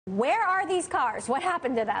Where are these cars? What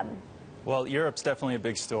happened to them? Well, Europe's definitely a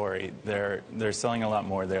big story. They're selling a lot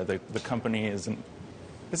more there. The company isn't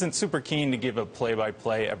super keen to give a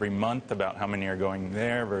play-by-play every month about how many are going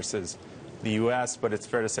there versus the U.S., but it's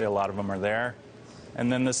fair to say a lot of them are there.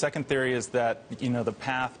 And then the second theory is that, the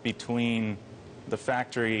path between the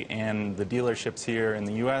factory and the dealerships here in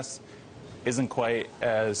the U.S. isn't quite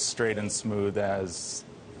as straight and smooth as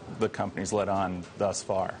the company's let on thus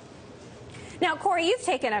far. Now, Cory, you've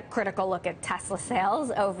taken a critical look at Tesla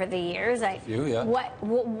sales over the years. Yeah.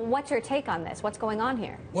 What's your take on this? What's going on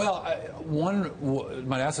here? Well, one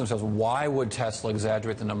might ask themselves, why would Tesla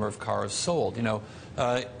exaggerate the number of cars sold?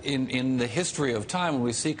 In the history of time, when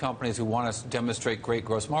we see companies who want to demonstrate great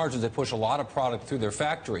gross margins, they push a lot of product through their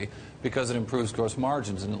factory because it improves gross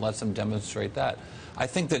margins and it lets them demonstrate that. I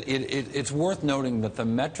think that it's worth noting that the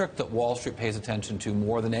metric that Wall Street pays attention to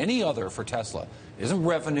more than any other for Tesla isn't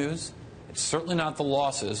revenues. It's certainly not the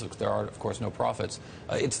losses, because there are, of course, no profits.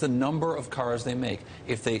 It's the number of cars they make.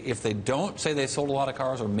 If they don't say they sold a lot of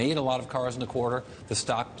cars or made a lot of cars in the quarter, the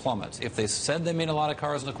stock plummets. If they said they made a lot of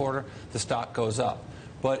cars in the quarter, the stock goes up.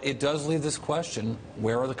 But it does leave this question,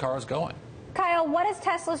 where are the cars going? Kyle, what has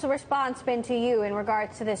Tesla's response been to you in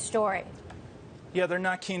regards to this story? Yeah, they're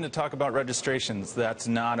not keen to talk about registrations. That's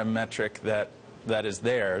not a metric that is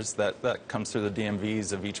theirs. That comes through the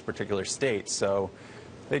DMVs of each particular state. So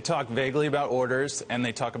they talk vaguely about orders, and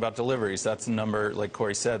they talk about deliveries. That's a number, like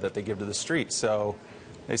Cory said, that they give to the street. So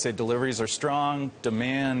they say deliveries are strong,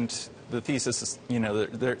 demand, the thesis is,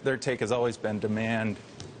 their take has always been demand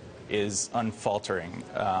is unfaltering,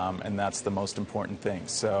 and that's the most important thing.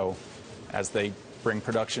 So as they bring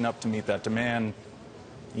production up to meet that demand,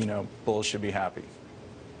 bulls should be happy.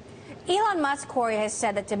 Elon Musk, Cory, has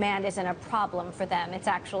said that demand isn't a problem for them. It's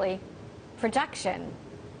actually production.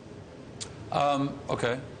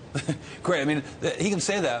 Okay. Great. I mean, he can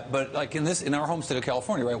say that, but like in our home state of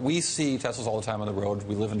California, right, we see Teslas all the time on the road.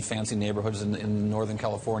 We live in fancy neighborhoods in Northern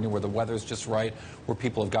California where the weather's just right, where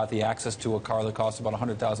people have got the access to a car that costs about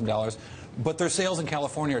 $100,000. But their sales in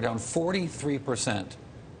California are down 43%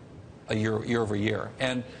 year over year.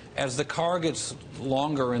 And as the car gets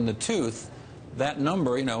longer in the tooth, that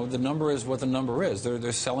number, the number is what the number is.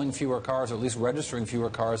 They're selling fewer cars, or at least registering fewer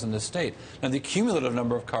cars in this state. Now, the cumulative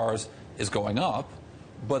number of cars is going up,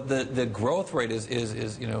 but the growth rate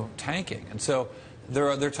is tanking. And so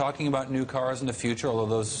they're talking about new cars in the future,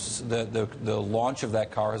 although the launch of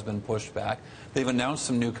that car has been pushed back. They've announced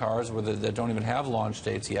some new cars that don't even have launch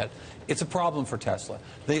dates yet. It's a problem for Tesla.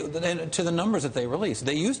 And to the numbers that they release,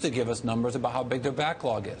 they used to give us numbers about how big their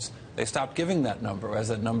backlog is. They stopped giving that number, as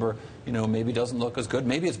that number maybe doesn't look as good.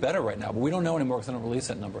 Maybe it's better right now, but we don't know anymore because they don't release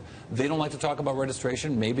that number. They don't like to talk about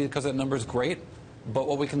registration, maybe because that number is great. But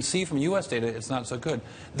what we can see from U.S. data, it's not so good.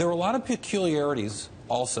 There are a lot of peculiarities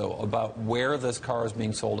also about where this car is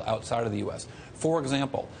being sold outside of the U.S. For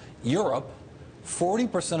example, Europe,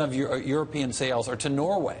 40% of European sales are to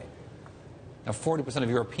Norway. Now, 40% of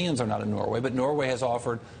Europeans are not in Norway, but Norway has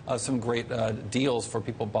offered some great deals for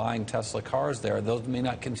people buying Tesla cars there. Those may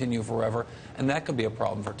not continue forever, and that could be a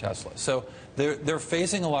problem for Tesla. So they're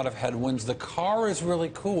facing a lot of headwinds. The car is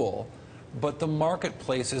really cool, but the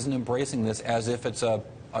marketplace isn't embracing this as if it's a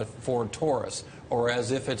Ford Taurus or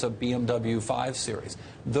as if it's a BMW 5 Series.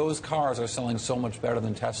 Those cars are selling so much better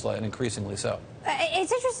than Tesla, and increasingly so.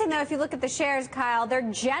 It's interesting, though, if you look at the shares, Kyle, they're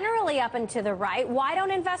generally up and to the right. Why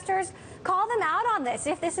don't investors call them out on this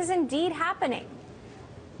if this is indeed happening?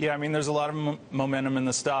 Yeah, I mean, there's a lot of momentum in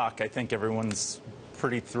the stock. I think everyone's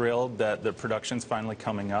pretty thrilled that the production's finally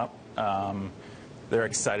coming up. They're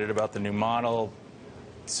excited about the new model.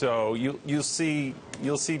 So you'll see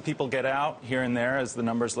people get out here and there as the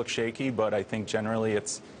numbers look shaky, but I think generally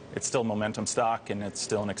it's still momentum stock, and it's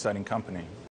still an exciting company.